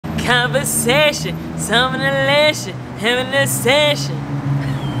conversation, some elation, having a session.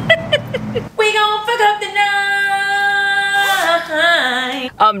 We gon' fuck up the night.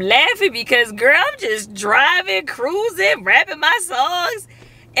 I'm laughing because, girl, I'm just driving, cruising, rapping my songs,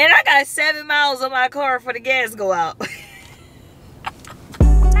 and I got 7 miles on my car before the gas go out.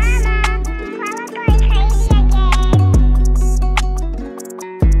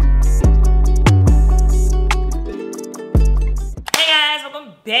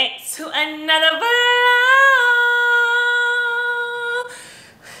 Back to another vlog.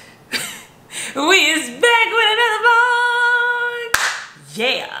 We is back with another vlog.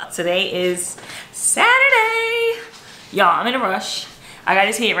 Yeah, today is Saturday. Y'all, I'm in a rush. I got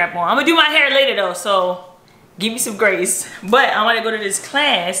this head wrap on. I'm gonna do my hair later though, so give me some grace. But I'm gonna go to this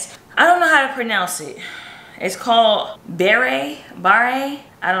class. I don't know how to pronounce it. It's called Bare, I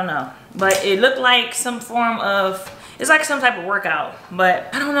don't know. But it looked like some form of, it's like some type of workout, but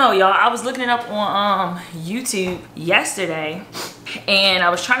I don't know, y'all. I was looking it up on YouTube yesterday, and I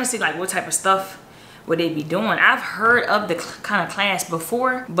was trying to see like what type of stuff would they be doing. I've heard of the kind of class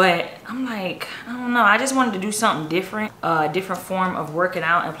before, but I'm like, I don't know. I just wanted to do something different, different form of working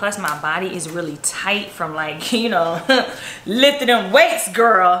out, and plus my body is really tight from like, you know, lifting them weights,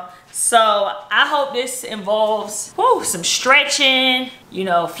 girl. So I hope this involves some stretching, you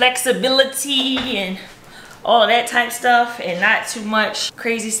know, flexibility and all of that type stuff, and not too much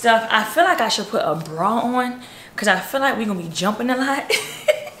crazy stuff. I feel like I should put a bra on because I feel like we're gonna be jumping a lot.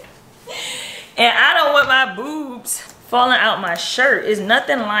 And I don't want my boobs falling out my shirt. It's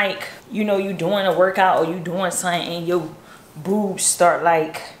nothing like, you know, you doing a workout or you doing something and your boobs start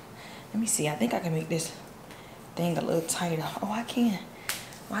like, let me see, I think I can make this thing a little tighter. Oh, I can.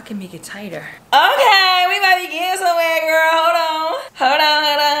 Well, I can make it tighter. Okay, we might be getting somewhere, girl. Hold on.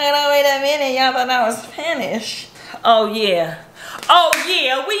 Wait a minute. Y'all thought that was Spanish. Oh, yeah. Oh,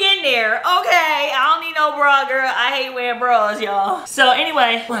 yeah, we in there. Okay, I don't need no bra, girl. I hate wearing bras, y'all. So,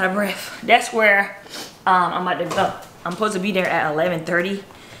 anyway, I'm out of breath. That's where I'm about to go. I'm supposed to be there at 11:30.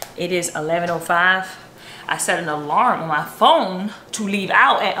 It is 11:05. I set an alarm on my phone to leave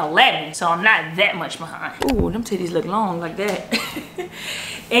out at 11, so I'm not that much behind. Ooh, them titties look long like that.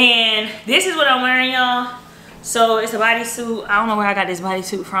 And this is what I'm wearing, y'all. So it's a bodysuit. I don't know where I got this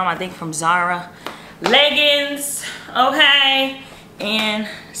bodysuit from. I think from Zara. Leggings, okay, and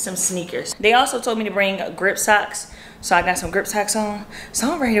some sneakers. They also told me to bring grip socks, so I got some grip socks on.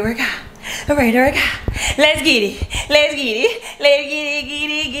 So I'm ready to work out. I'm ready to work out. Let's get it. Let's get it. Let's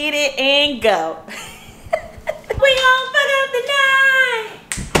get it, and go. We gon' fuck up the night.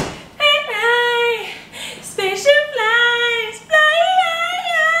 At night. Spaceship flies. Fly.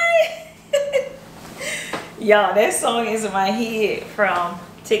 Y'all, that song is in my head from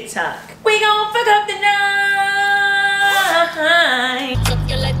TikTok. We gon' fuck up the night.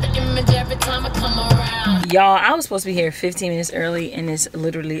 Y'all, I was supposed to be here 15 minutes early, and it's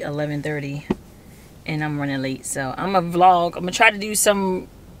literally 11:30, and I'm running late. So I'm gonna vlog. I'm gonna try to do some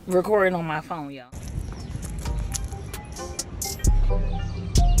recording on my phone, y'all.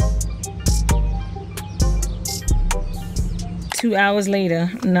 Two hours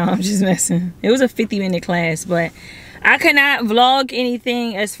later. No, I'm just messing. It was a 50-minute class, but I could not vlog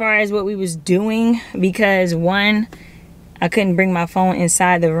anything as far as what we was doing because one, I couldn't bring my phone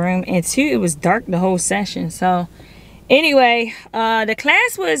inside the room, and two, it was dark the whole session. So anyway, the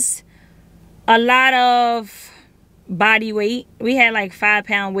class was a lot of body weight. We had like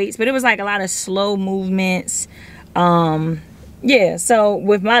 5-pound weights, but it was like a lot of slow movements. Yeah, so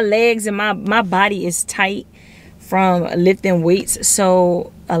with my legs and my body is tight from lifting weights,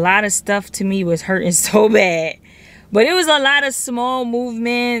 so a lot of stuff to me was hurting so bad. But it was a lot of small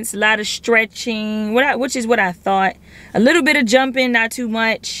movements, a lot of stretching, which is what I thought. A little bit of jumping, not too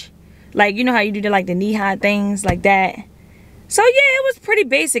much. Like, you know how you do like the knee-high things like that. So yeah, it was pretty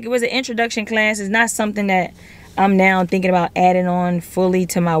basic. It was an introduction class. It's not something that I'm now thinking about adding on fully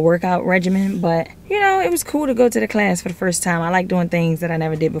to my workout regimen. But, you know, it was cool to go to the class for the first time. I like doing things that I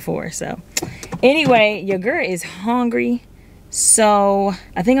never did before. So anyway, your girl is hungry. So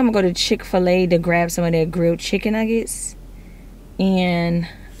I think I'm gonna go to Chick-fil-A to grab some of their grilled chicken nuggets, and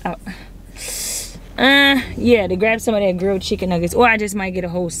yeah, to grab some of their grilled chicken nuggets, or I just might get a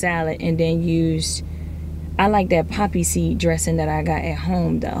whole salad and then use, I like that poppy seed dressing that I got at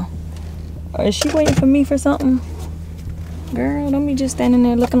home though. Is she waiting for me for something? Girl, don't be just standing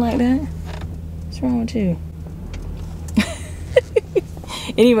there looking like that. What's wrong with you?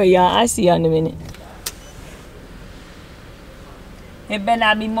 Anyway, y'all, I see y'all in a minute. It better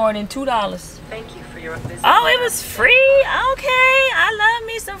not be more than $2. Thank you for your visit. Oh, it was free? Okay. I love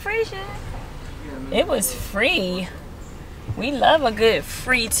me some free shit. It was free. We love a good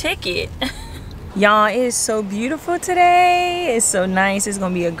free ticket. Y'all, it's so beautiful today. It's so nice. It's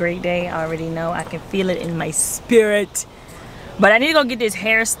gonna be a great day. I already know. I can feel it in my spirit. But I need to go get this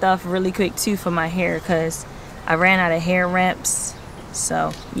hair stuff really quick too for my hair, because I ran out of hair wraps.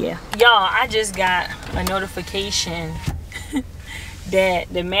 So yeah, y'all, I just got a notification that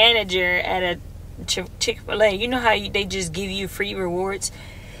the manager at a Chick-fil-A, you know how they just give you free rewards?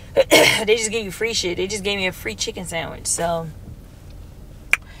 They just give you free shit. They just gave me a free chicken sandwich. So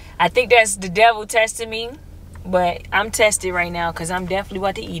I think that's the devil testing me, but I'm tested right now because I'm definitely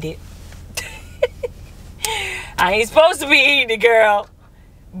about to eat it. I ain't supposed to be eating it, girl,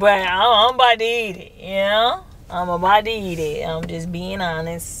 but I'm about to eat it, you know? I'm about to eat it. I'm just being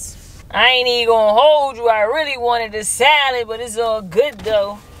honest. I ain't even gonna hold you. I really wanted the salad, but it's all good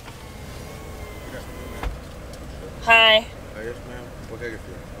though. Hi. Yes, ma'am. What can I get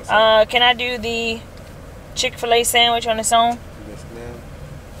for you? Can I do the Chick-fil-A sandwich on its own? Yes, ma'am.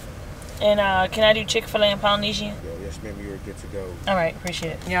 And can I do Chick-fil-A and Polynesian? Yes, ma'am. You're good to go. All right,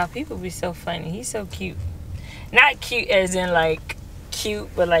 appreciate it. Y'all, people be so funny. He's so cute. Not cute as in like cute,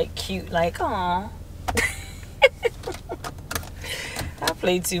 but like cute, like aw. I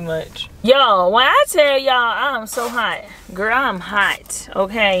play too much. Yo, when I tell y'all I'm so hot, girl, I'm hot,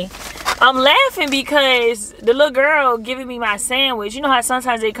 okay? I'm laughing because the little girl giving me my sandwich, you know how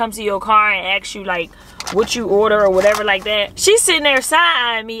sometimes they come to your car and ask you like what you order or whatever like that? She's sitting there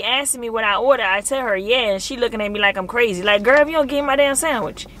side-eyeing me, asking me what I order. I tell her, yeah, and she looking at me like I'm crazy. Like, girl, if you don't give me my damn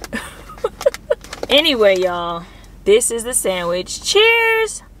sandwich. Anyway, y'all, this is the sandwich.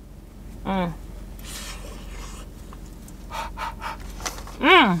 Cheers. Mm.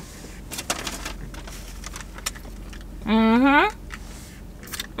 Mm. Mm-hmm.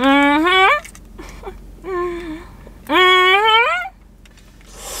 Mm-hmm. Mm-hmm.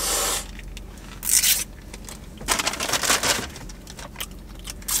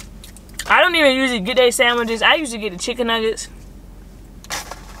 I don't even usually get their sandwiches. I usually get the chicken nuggets.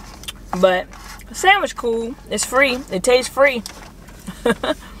 But the sandwich cool. It's free. It tastes free.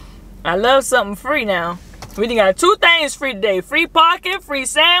 I love something free now. We done got 2 things free today. Free parking, free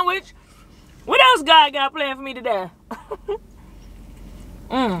sandwich. What else God got planned for me today?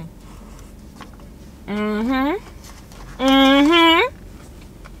 Mm. Mm-hmm. Mm-hmm.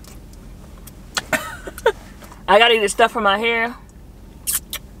 I gotta get the stuff for my hair.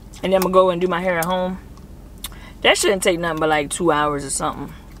 And then I'm gonna go and do my hair at home. That shouldn't take nothing but like 2 hours or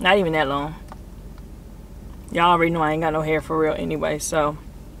something. Not even that long. Y'all already know I ain't got no hair for real anyway, so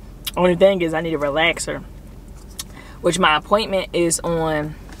only thing is I need a relaxer, which my appointment is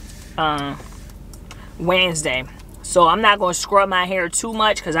on Wednesday. So I'm not going to scrub my hair too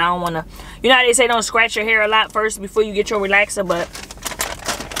much because I don't want to, you know how they say don't scratch your hair a lot first before you get your relaxer, but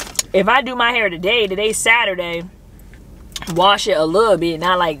if I do my hair today, today's Saturday, wash it a little bit,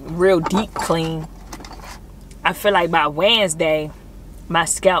 not like real deep clean, I feel like by Wednesday, my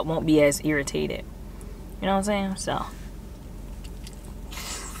scalp won't be as irritated. You know what I'm saying? So.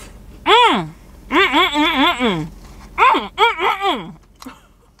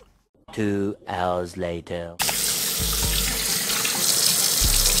 2 hours later.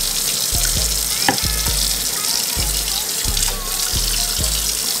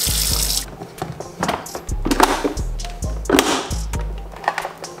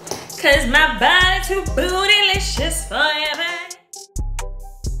 Cause my body too bootylicious for you, babe.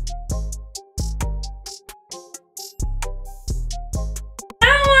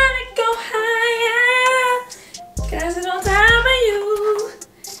 Cause it's on time for you.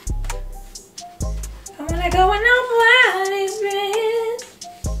 I wanna go with nobody's been.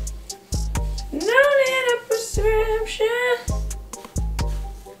 No need a prescription.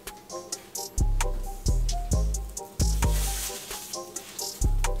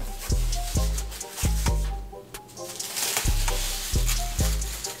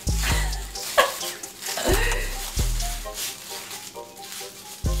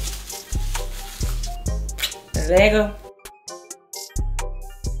 There you go.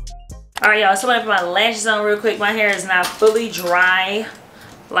 Alright, y'all, so I'm gonna put my lashes on real quick. My hair is not fully dry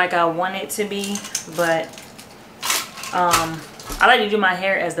like I want it to be, but I like to do my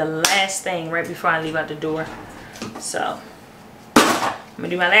hair as the last thing right before I leave out the door. So I'm gonna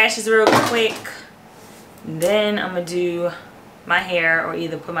do my lashes real quick, then I'm gonna do my hair, or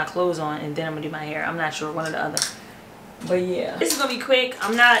either put my clothes on and then I'm gonna do my hair. I'm not sure, one or the other. But yeah, this is gonna be quick.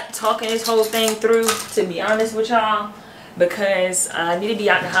 I'm not talking this whole thing through, to be honest with y'all, because I need to be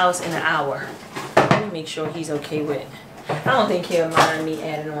out the house in an hour. Let me make sure he's okay with it. I don't think he'll mind me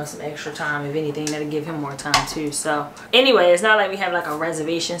adding on some extra time. If anything, that'll give him more time too. So anyway, it's not like we have like a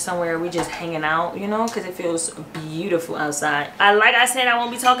reservation somewhere. We just hanging out, you know, because it feels beautiful outside. Like I said, I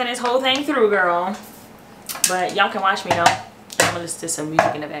won't be talking this whole thing through, girl. But y'all can watch me though. I'm gonna listen to some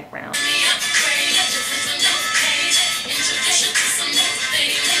music in the background.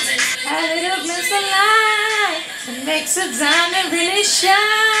 A little glimpse of light that makes a diamond really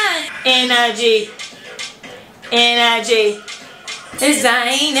shine. Energy, energy, as I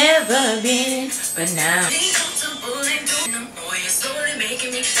ain't ever been, but now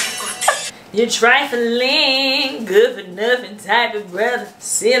you're trifling, good for nothing type of brother,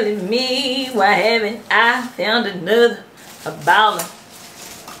 silly me. Why haven't I found another? A baller.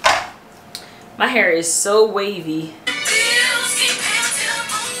 My hair is so wavy.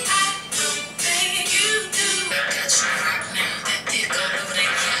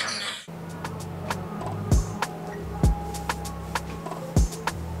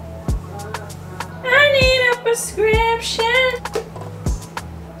 I need a prescription.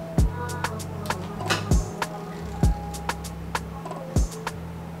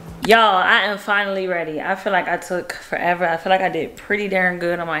 Y'all, I am finally ready. I feel like I took forever. I feel like I did pretty darn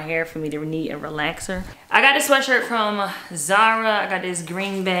good on my hair for me to need a relaxer. I got this sweatshirt from Zara. I got this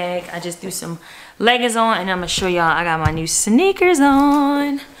green bag. I just threw some leggings on and I'm gonna show y'all I got my new sneakers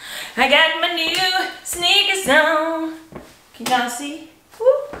on. I got my new sneakers on. Can y'all see? Woo.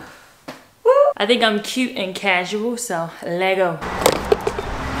 Woo. I think I'm cute and casual, so let go.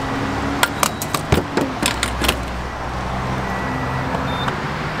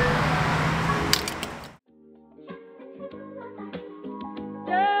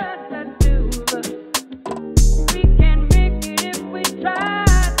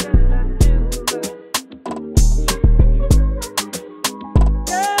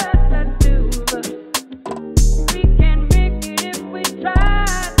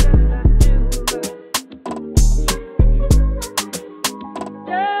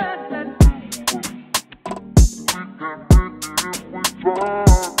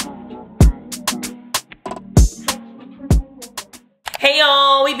 Hey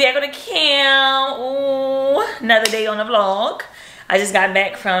y'all, we back on the cam. Ooh, another day on the vlog. I just got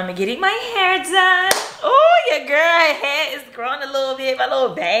back from getting my hair done. Oh, your girl head is growing a little bit. My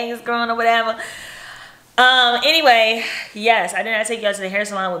little bang is growing or whatever. Anyway, yes, I did not take y'all to the hair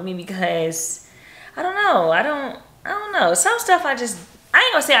salon with me because I don't know. I don't know. Some stuff I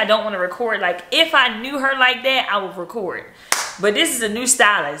ain't gonna say I don't want to record. Like if I knew her like that, I would record. But this is a new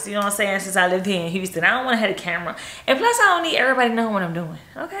stylist, you know what I'm saying, since I lived here in Houston. I don't want to have a camera. And plus, I don't need everybody to know what I'm doing,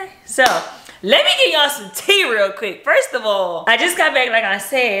 okay? So, let me give y'all some tea real quick. First of all, I just got back, like I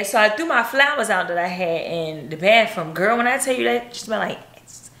said, so I threw my flowers out that I had in the bathroom. Girl, when I tell you that, smell like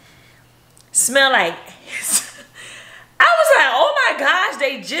I was like, oh my gosh,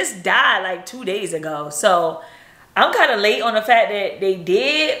 they just died like 2 days ago. So, I'm kind of late on the fact that they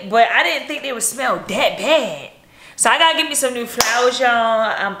did, but I didn't think they would smell that bad. So I gotta give me some new flowers, y'all.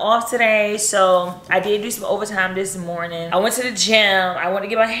 I'm off today, so I did do some overtime this morning. I went to the gym. I want to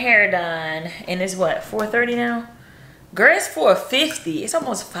get my hair done, and it's what, 4:30 now? Girl, it's 4:50. It's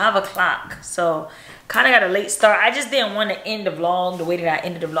almost 5 o'clock, so kind of got a late start. I just didn't want to end the vlog the way that I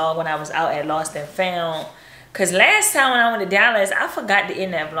ended the vlog when I was out at Lost and Found, because last time when I went to Dallas, I forgot to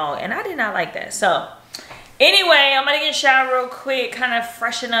end that vlog, and I did not like that. So anyway, I'm gonna get a shower real quick, kind of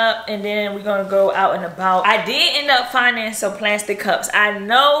freshen up, and then we're gonna go out and about. I did end up finding some plastic cups. I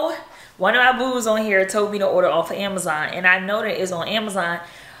know one of my boos on here told me to order off of Amazon, and I know that it's on Amazon,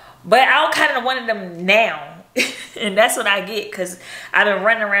 but I kind of wanted them now. And that's what I get, because I've been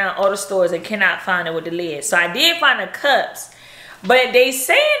running around all the stores and cannot find it with the lids. So I did find the cups, but they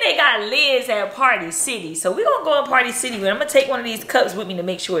saying they got lids at Party City. So we're gonna go to Party City, but I'm gonna take one of these cups with me to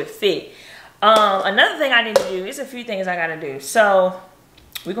make sure it fit. Another thing I need to do, there's a few things I gotta do. So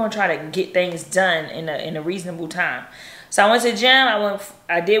we're gonna try to get things done in a reasonable time. So I went to the gym,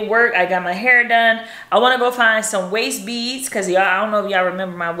 I did work, I got my hair done. I wanna go find some waist beads, cause y'all, I don't know if y'all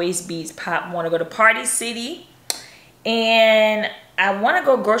remember my waist beads pop. I wanna go to Party City, and I wanna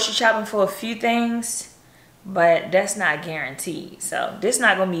go grocery shopping for a few things, but that's not guaranteed. So this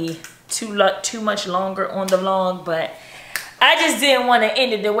not gonna be too much longer on the vlog, but I just didn't want to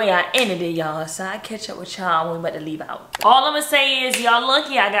end it the way I ended it, y'all. So I catch up with y'all when we about to leave out. All I'm going to say is y'all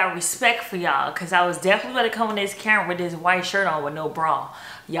lucky I got respect for y'all, because I was definitely going to come on this camera with this white shirt on with no bra.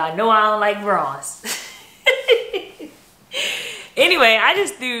 Y'all know I don't like bras. Anyway, I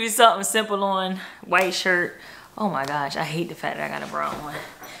just threw something simple on, white shirt. Oh my gosh, I hate the fact that I got a bra on.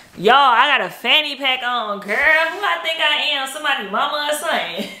 Y'all, I got a fanny pack on, girl. Who I think I am? Somebody mama or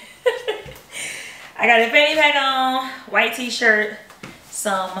something? I got a fanny pack on, white t-shirt,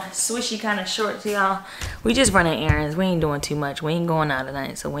 some swishy kind of shorts, y'all. We just running errands. We ain't doing too much. We ain't going out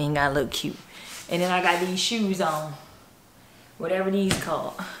tonight, so we ain't gotta look cute. And then I got these shoes on, whatever these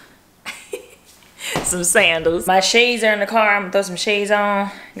called. Some sandals. My shades are in the car. I'm gonna throw some shades on.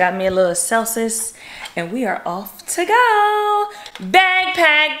 Got me a little Celsius, and we are off to go.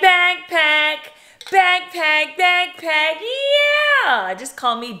 Backpack, backpack, backpack, backpack. Yeah! Just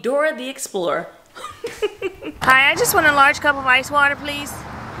call me Dora the Explorer. Hi, I just want a large cup of ice water, please.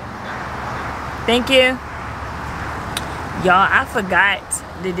 Thank you. Y'all, I forgot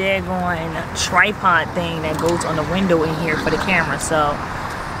the daggone tripod thing that goes on the window in here for the camera, so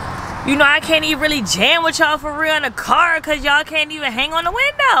you know I can't even really jam with y'all for real in the car because y'all can't even hang on the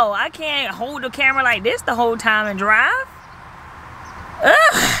window. I can't hold the camera like this the whole time and drive.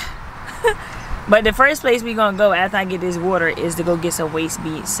 Ugh. But the first place we gonna go after I get this water is to go get some waist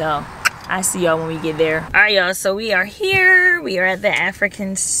beads, so I see y'all when we get there. All right, y'all, so we are here. We are at the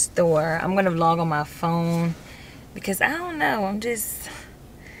African store. I'm gonna vlog on my phone because I don't know, I'm just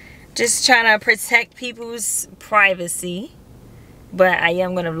trying to protect people's privacy. But I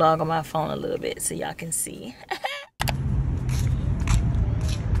am gonna vlog on my phone a little bit so y'all can see.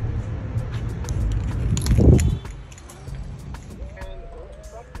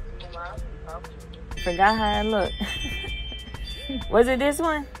 Forgot how it looked. Was it this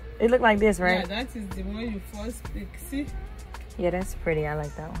one? It looked like this, right? Yeah, that is the one you first pick. See? Yeah, that's pretty. I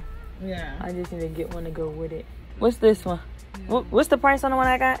like that one. Yeah. I just need to get one to go with it. What's this one? Yeah. What's the price on the one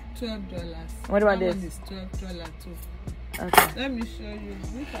I got? $12. What about this? One is $12 too. Okay. Let me show you.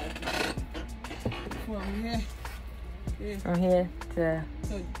 Look at it. From here. Okay. From here to...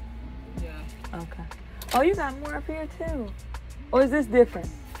 So, yeah. Okay. Oh, you got more up here too. Or is this different?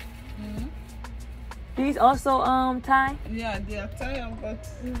 Mm-hmm. These also tie? Yeah, they are tie, but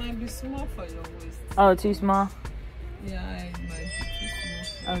it might be small for your waist. Oh, too small? Yeah, it might be too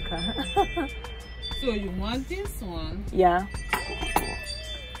small. Okay. So you want this one? Yeah.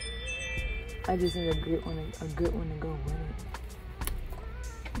 I just need a good one to go with it.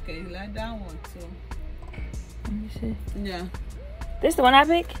 Okay, you like that one too? Let me see. Yeah. This the one I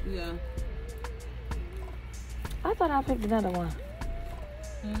picked? Yeah. I thought I picked another one.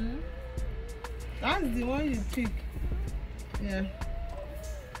 Mm-hmm. That's the one you pick. Yeah.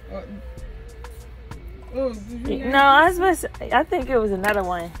 Oh, did you No, I was supposed to, I think it was another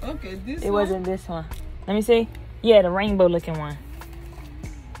one. Okay, this It one? wasn't this one. Let me see. Yeah, the rainbow looking one.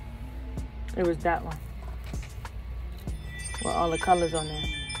 It was that one. With all the colors on there.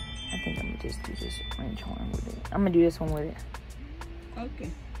 I think I'm gonna just do this orange one with it. I'm gonna do this one with it. Okay.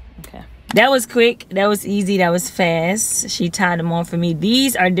 Okay. That was quick. That was easy. That was fast. She tied them on for me.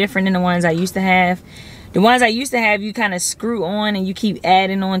 These are different than the ones I used to have. The ones I used to have, you kind of screw on and you keep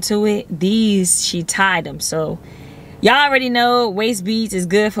adding on to it. These, she tied them. So y'all already know waist beads is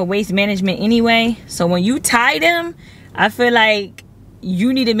good for waist management anyway. So when you tie them, I feel like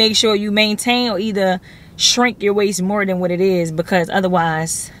you need to make sure you maintain or either shrink your waist more than what it is, because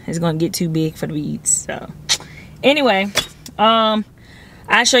otherwise it's going to get too big for the beads. So anyway,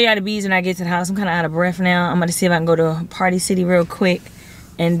 I'll show y'all the beads when I get to the house. I'm kind of out of breath now. I'm going to see if I can go to Party City real quick.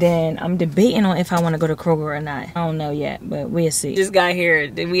 And then I'm debating on if I want to go to Kroger or not. I don't know yet, but we'll see. Just got here.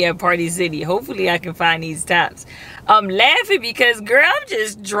 Then we have Party City. Hopefully I can find these tops. I'm laughing because, girl, I'm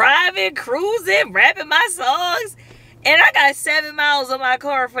just driving, cruising, rapping my songs. And I got 7 miles on my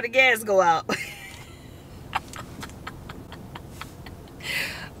car for the gas go out.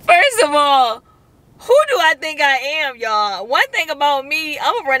 First of all, who do I think I am, y'all? One thing about me,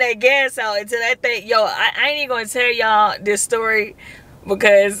 I'm gonna run that gas out until that thing, yo, I ain't even gonna tell y'all this story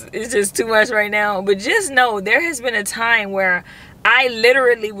because it's just too much right now. But just know there has been a time where I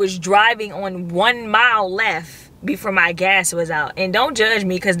literally was driving on 1 mile left before my gas was out. And don't judge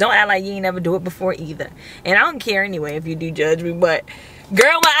me, because don't act like you ain't never do it before either. And I don't care anyway if you do judge me, but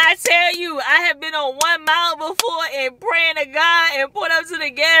girl, when I tell you I have been on 1 mile before and praying to God and pulled up to the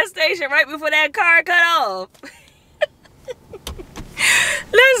gas station right before that car cut off.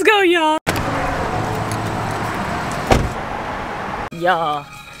 Let's go, y'all. Y'all,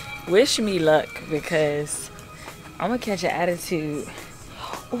 wish me luck because I'm gonna catch an attitude.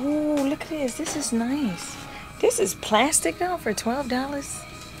 Oh, look at this. This is nice. This is plastic though for $12.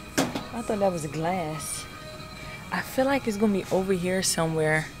 I thought that was glass. I feel like it's gonna be over here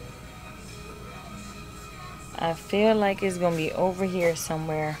somewhere. I feel like it's gonna be over here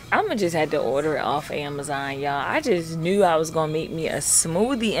somewhere. I'm gonna just have to order it off Amazon, y'all. I just knew I was gonna make me a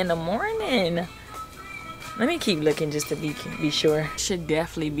smoothie in the morning. Let me keep looking just to be sure. Should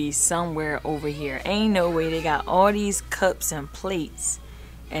definitely be somewhere over here. Ain't no way they got all these cups and plates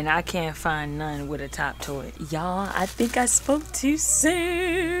And I can't find none with a top to it. Y'all, I think I spoke too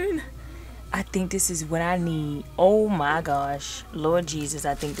soon. I think this is what I need. Oh my gosh. Lord Jesus,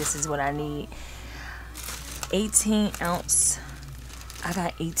 I think this is what I need. 18 ounce. I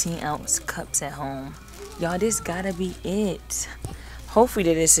got 18 ounce cups at home. Y'all, this gotta be it.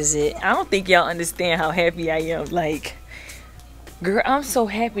 Hopefully this is it. I don't think y'all understand how happy I am. Like, girl, I'm so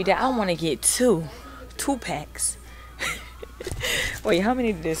happy that I want to get two packs. Wait, how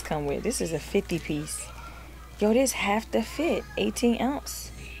many did this come with? This is a 50 piece. Yo, this have to fit. 18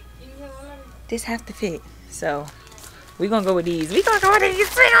 ounce. This have to fit. So, we gonna go with these. We gonna go with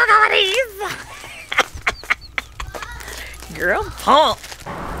these. We gonna go with these. Girl, pump.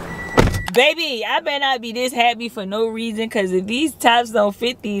 Baby, I better not be this happy for no reason. Because if these tops don't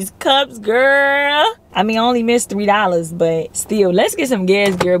fit these cups, girl. I mean, I only missed $3. But still, let's get some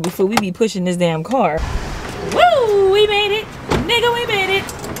gas, girl, before we be pushing this damn car. Woo! We made it. Nigga, we made it.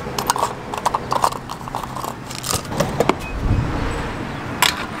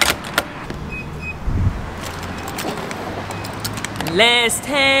 Let's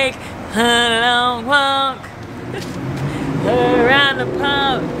take a long walk around the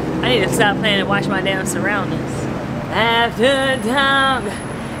pump. I need to stop playing and watch my damn surroundings. After dark,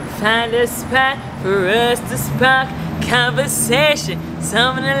 find a spot for us to spark conversation,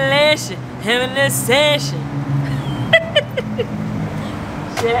 some elation, having a session.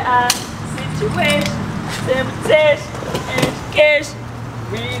 Share our situation, temptation, education,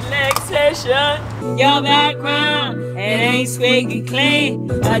 relaxation. Your background, it ain't squeaky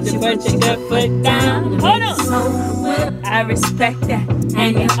clean. I just put your good foot down. Hold on. I respect that,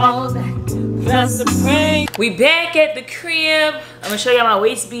 and you all that. Plus supreme. We back at the crib. I'm gonna show y'all my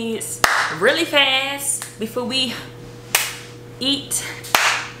waist beads really fast before we eat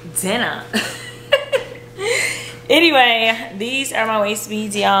dinner. Anyway, these are my waist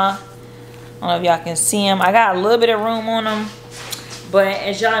beads, y'all. I don't know if y'all can see them. I got a little bit of room on them. But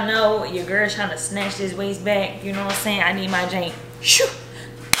as y'all know, your girl's trying to snatch this waist back. You know what I'm saying? I need my jank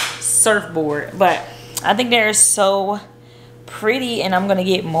surfboard. But I think they're so pretty, and I'm going to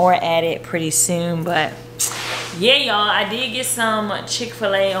get more at it pretty soon. But yeah, y'all, I did get some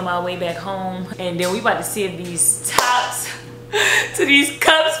Chick-fil-A on my way back home. And then we about to see if these tops to these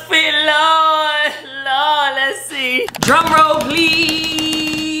cups fit. Lord, let's see. Drum roll,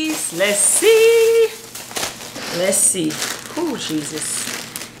 please. Let's see. Let's see. Oh,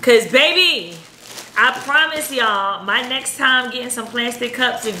 Jesus. Because, baby, I promise y'all, my next time getting some plastic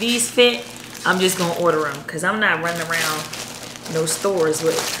cups, if these fit, I'm just going to order them. Because I'm not running around no stores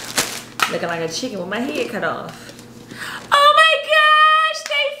with looking like a chicken with my head cut off. Oh, my gosh,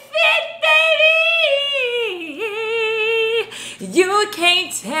 they fit, baby. You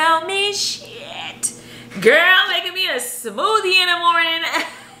can't tell me shit. Girl, making me a smoothie in the morning.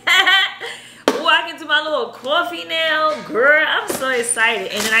 Walking to my little coffee now. Girl, I'm so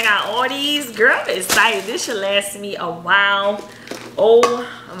excited. And then I got all these. Girl, I'm excited. This should last me a while. Oh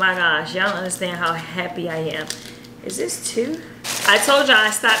my gosh. Y'all don't understand how happy I am. Is this two? I told y'all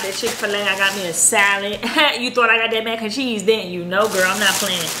I stopped at Chick-fil-A. I got me a salad. You thought I got that mac and cheese, didn't you? No, girl, I'm not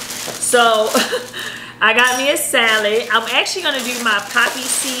playing. So, I got me a salad. I'm actually going to do my poppy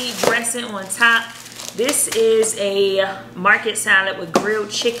seed dressing on top. This is a market salad with grilled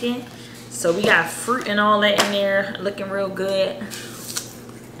chicken. So we got fruit and all that in there, looking real good.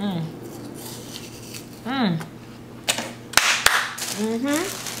 Woo!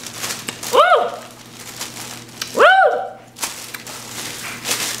 Woo!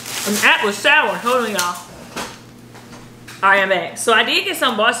 And that was sour. Hold on, y'all. Alright, I'm back. So I did get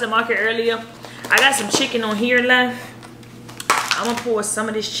some Boston Market earlier. I got some chicken on here left. I'm gonna pour some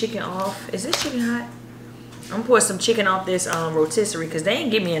of this chicken off. Is this chicken hot? I'm gonna pour some chicken off this rotisserie because they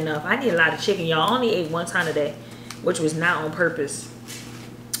ain't give me enough. I need a lot of chicken, y'all. I only ate one time today, which was not on purpose.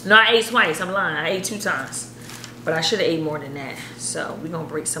 No, I ate twice. I'm lying. I ate 2 times. But I should have ate more than that. So we're gonna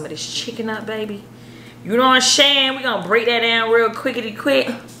break some of this chicken up, baby. You know what I'm saying? We're gonna break that down real quickity quick.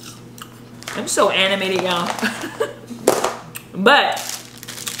 I'm so animated, y'all. But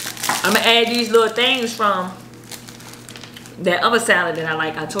I'm gonna add these little things from that other salad that I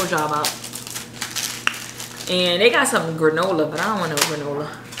like. I told y'all about. And they got some granola, but I don't want no granola.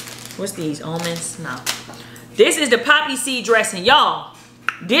 What's these? Almonds? No. This is the poppy seed dressing. Y'all,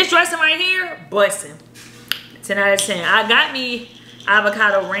 this dressing right here, bussin'. 10 out of 10. I got me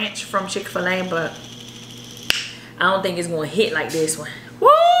avocado ranch from Chick-fil-A, but I don't think it's going to hit like this one. Woo!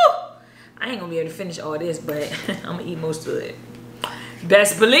 I ain't going to be able to finish all this, but I'm going to eat most of it.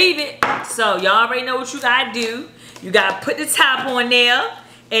 Best believe it. So, y'all already know what you got to do. You got to put the top on there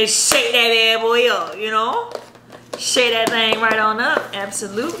and shake that bad boy up, you know? Shade that thing right on up.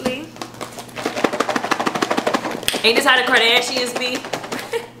 Absolutely. Ain't this how the Kardashians be?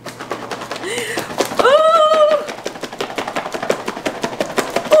 Ooh.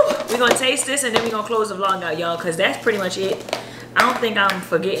 We're gonna taste this and then we're gonna close the vlog out, y'all, because that's pretty much it. I don't think I'm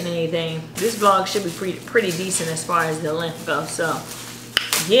forgetting anything. This vlog should be pretty decent as far as the length goes. So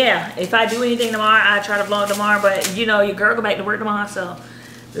yeah, if I do anything tomorrow, I try to vlog tomorrow. But you know, your girl go back to work tomorrow, so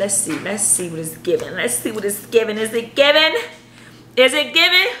let's see what it's giving. Let's see what it's giving. Is it giving? Is it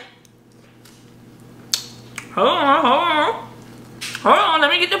giving? Hold on. Hold on, let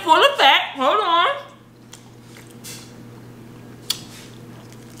me get the full effect. Hold on.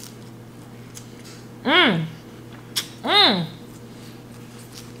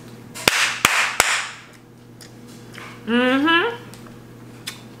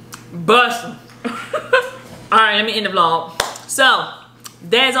 Bustin'. Alright, let me end the vlog. So,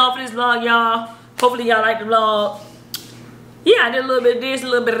 that's all for this vlog, y'all. Hopefully y'all like the vlog. Yeah, I did a little bit of this, a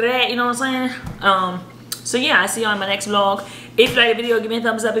little bit of that, you know what I'm saying? So yeah, I'll see y'all in my next vlog. If you like the video, give me a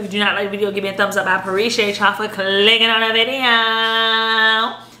thumbs up. If you do not like the video, give me a thumbs up. I appreciate y'all for clicking on the video.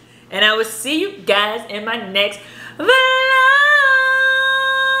 And I will see you guys in my next vlog.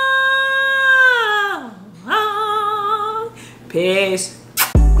 Peace.